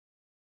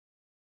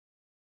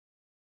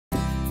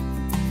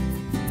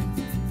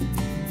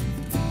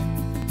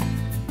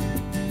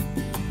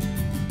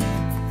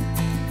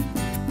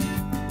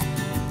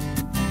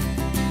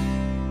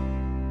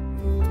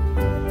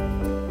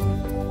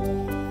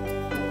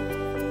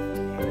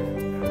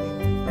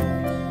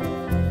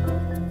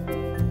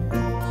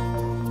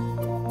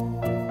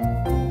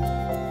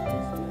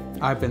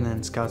I've been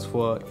in Scouts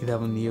for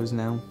 11 years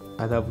now.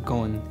 I love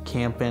going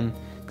camping,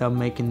 love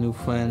making new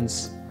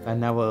friends. I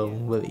never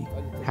really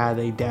had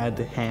a dad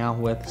to hang out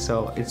with,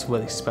 so it's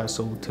really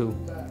special to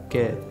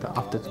get the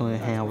opportunity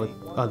to hang out with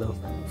other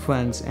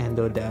friends and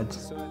their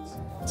dads.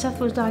 Seth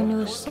was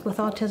diagnosed with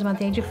autism at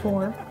the age of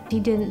 4.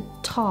 He didn't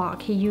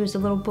talk. He used a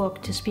little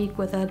book to speak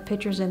with that had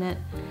pictures in it.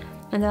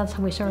 And that's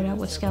how we started out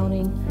with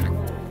scouting.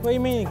 What do you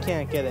mean you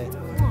can't get it?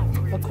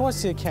 Of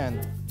course you can.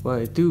 What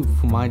I do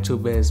for my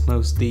job is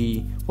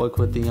mostly work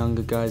with the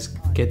younger guys,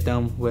 get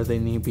them where they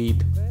need to be.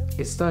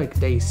 It's like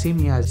they see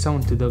me as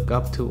someone to look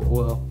up to,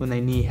 or when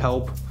they need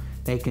help,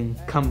 they can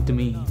come to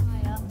me.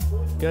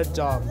 Good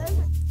job.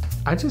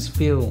 I just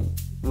feel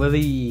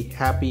really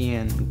happy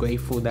and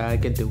grateful that I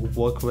get to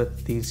work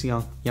with these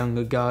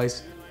younger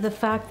guys. The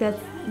fact that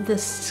the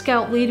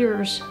scout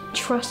leaders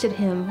trusted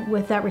him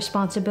with that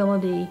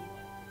responsibility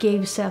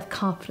gave Seth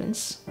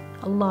confidence,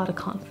 a lot of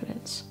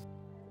confidence.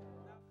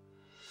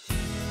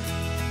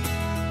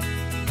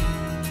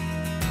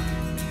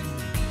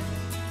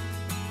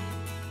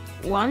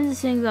 One of the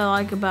things I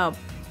like about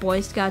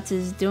Boy Scouts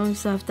is doing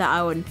stuff that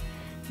I would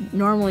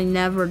normally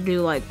never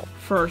do, like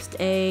first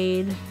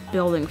aid,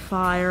 building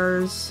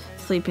fires,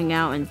 sleeping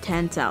out in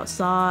tents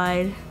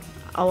outside,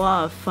 a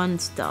lot of fun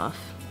stuff.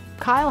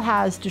 Kyle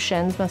has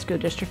Duchenne's muscular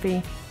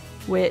dystrophy,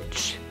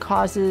 which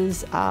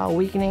causes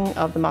weakening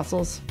of the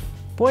muscles.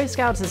 Boy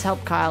Scouts has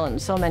helped Kyle in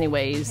so many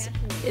ways.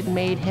 It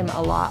made him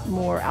a lot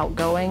more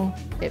outgoing.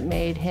 It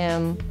made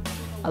him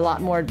a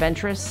lot more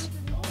adventurous,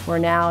 where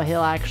now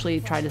he'll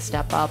actually try to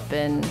step up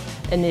and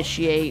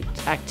initiate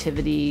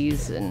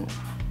activities and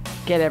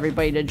get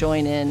everybody to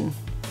join in.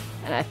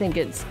 And I think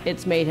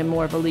it's made him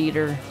more of a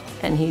leader,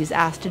 and he's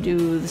asked to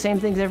do the same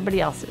things everybody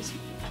else is.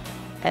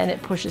 And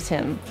it pushes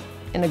him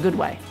in a good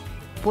way.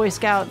 Boy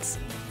Scouts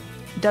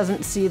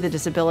doesn't see the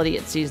disability,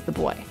 it sees the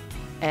boy.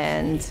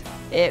 And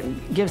it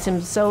gives him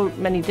so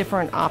many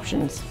different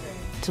options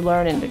to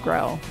learn and to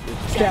grow.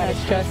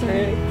 Status testing.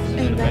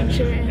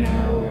 Adventure in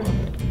our world.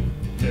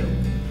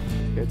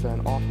 It's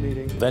an off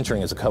meeting.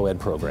 Venturing is a co-ed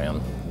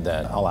program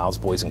that allows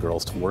boys and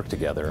girls to work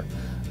together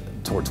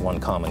towards one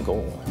common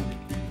goal.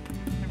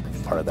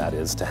 Part of that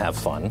is to have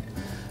fun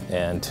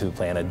and to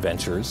plan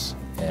adventures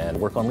and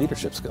work on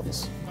leadership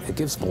skills. It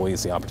gives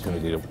boys the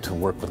opportunity to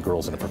work with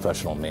girls in a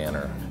professional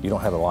manner. You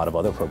don't have a lot of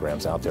other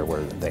programs out there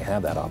where they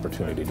have that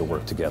opportunity to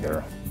work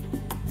together.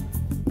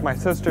 My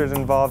sister's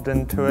involved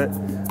into it,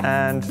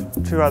 and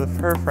 2 out of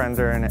her friends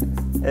are in it.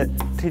 It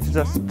teaches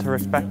us to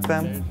respect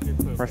them,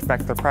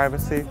 respect their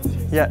privacy,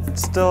 yet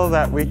still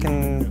that we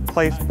can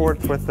play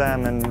sports with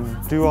them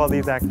and do all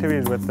these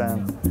activities with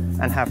them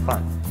and have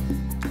fun.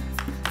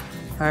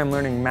 I am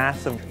learning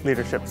massive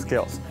leadership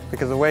skills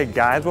because the way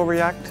guys will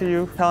react to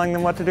you telling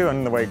them what to do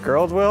and the way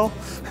girls will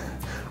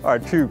are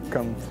 2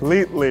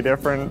 completely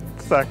different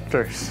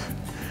sectors.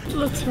 It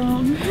looks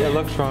wrong. It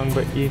looks wrong,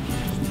 but actually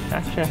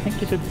I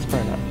think you did this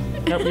part up.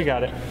 Nope, you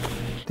got it.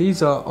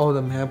 These are all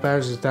the merit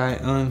badges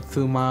that I earned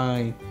through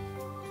my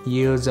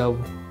years of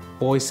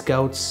Boy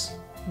Scouts.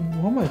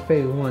 One of my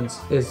favorite ones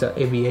is the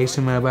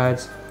aviation merit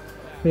badge.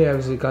 We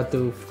actually got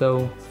to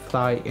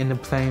fly in the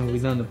plane, we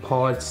learned the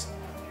parts.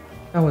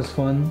 That was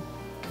fun.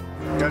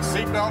 Got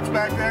seat belts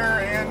back there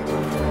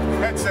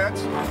and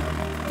headsets.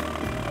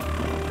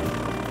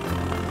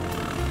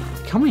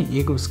 Becoming an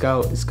Eagle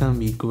Scout is gonna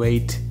be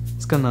great.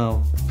 It's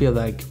gonna feel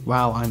like,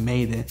 wow, I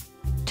made it.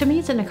 To me,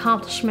 it's an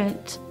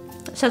accomplishment.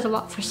 It says a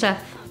lot for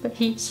Seth, that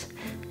he's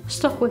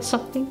stuck with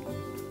something.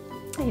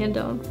 And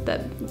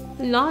that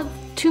not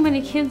too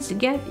many kids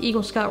get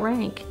Eagle Scout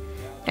rank.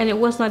 And it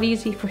was not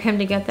easy for him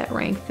to get that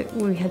rank.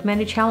 We had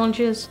many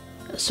challenges.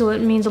 So it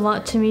means a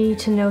lot to me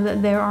to know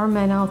that there are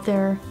men out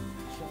there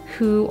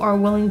who are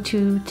willing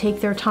to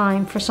take their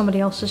time for somebody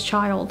else's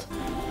child.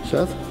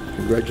 Seth,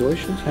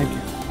 congratulations. Thank you.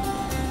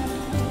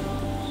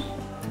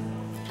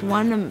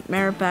 One of the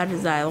merit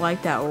badges that I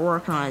like that we're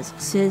working on is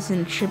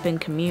citizenship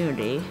and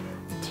community.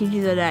 It teaches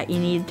you that you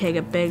need to take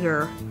a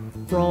bigger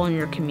role in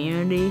your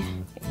community.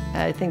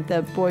 I think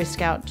the Boy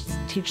Scouts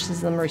teaches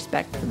them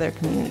respect for their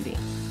community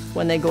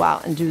when they go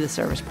out and do the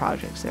service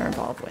projects they're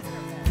involved with.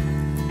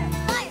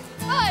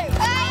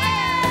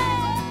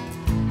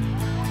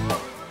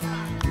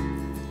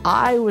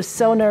 I was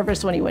so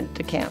nervous when he went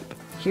to camp.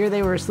 Here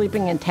they were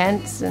sleeping in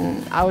tents,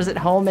 and I was at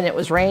home and it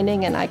was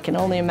raining, and I can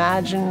only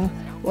imagine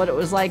what it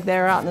was like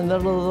there out in the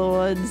middle of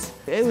the woods.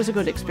 It was a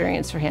good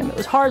experience for him. It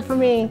was hard for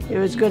me. It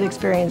was a good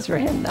experience for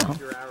him, though.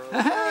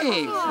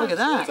 Hey, look at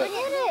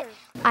that.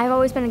 I've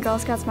always been in Girl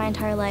Scouts my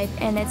entire life,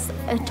 and it's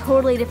a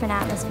totally different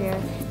atmosphere.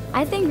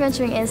 I think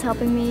venturing is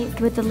helping me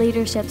with the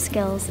leadership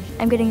skills.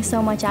 I'm getting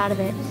so much out of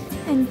it.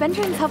 And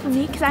venturing is helping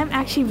me because I'm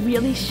actually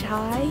really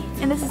shy,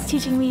 and this is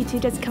teaching me to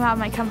just come out of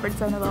my comfort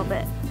zone a little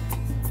bit.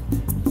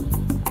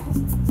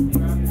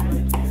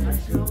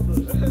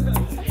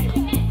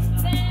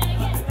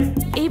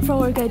 April,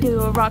 we're going to do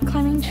a rock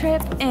climbing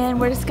trip, and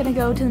we're just going to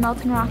go to the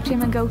Melton Rock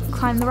Gym and go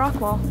climb the rock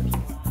wall.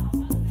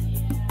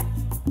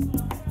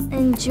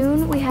 In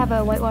June, we have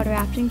a whitewater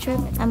rafting trip.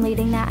 I'm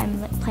leading that,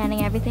 I'm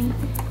planning everything.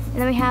 And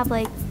then we have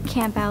like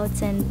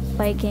campouts and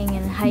biking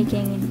and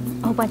hiking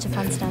and a whole bunch of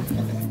fun stuff.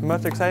 The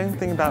most exciting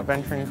thing about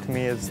venturing to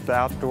me is the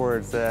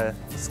outdoors, the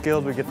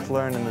skills we get to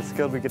learn and the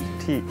skills we get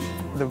to teach,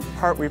 the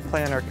part we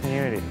play in our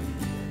community.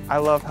 I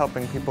love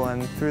helping people,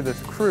 and through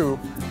this crew,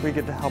 we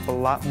get to help a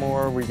lot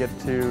more. We get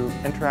to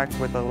interact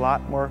with a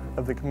lot more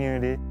of the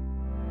community.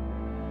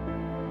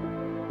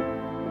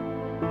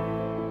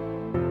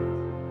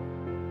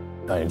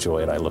 I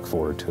enjoy it, I look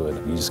forward to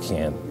it. You just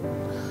can't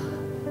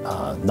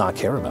not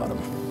care about them.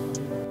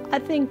 I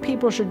think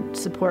people should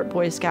support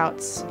Boy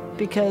Scouts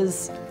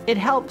because it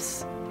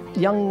helps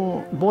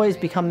young boys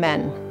become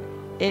men.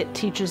 It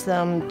teaches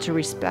them to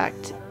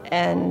respect,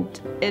 and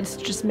it's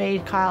just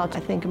made Kyle,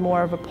 I think,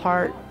 more of a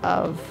part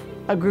of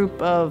a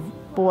group of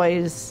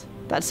boys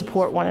that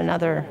support one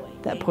another,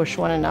 that push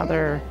one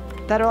another,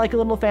 that are like a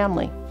little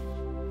family.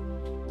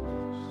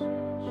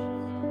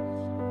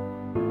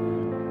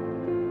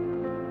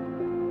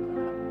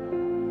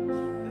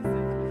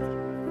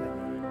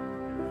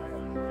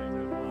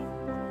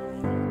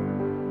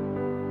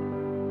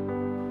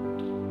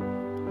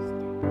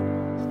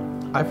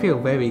 I feel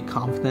very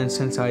confident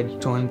since I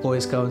joined Boy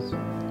Scouts.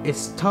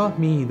 It's taught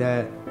me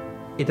that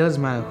it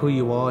doesn't matter who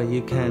you are,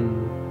 you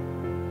can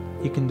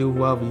do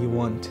whatever you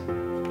want.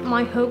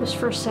 My hopes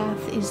for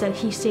Seth is that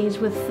he stays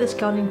with the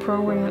scouting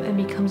program and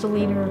becomes a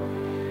leader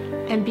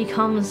and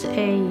becomes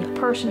a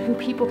person who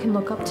people can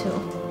look up to.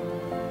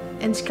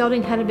 And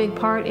scouting had a big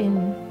part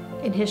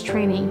in his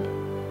training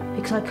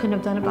because I couldn't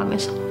have done it by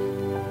myself.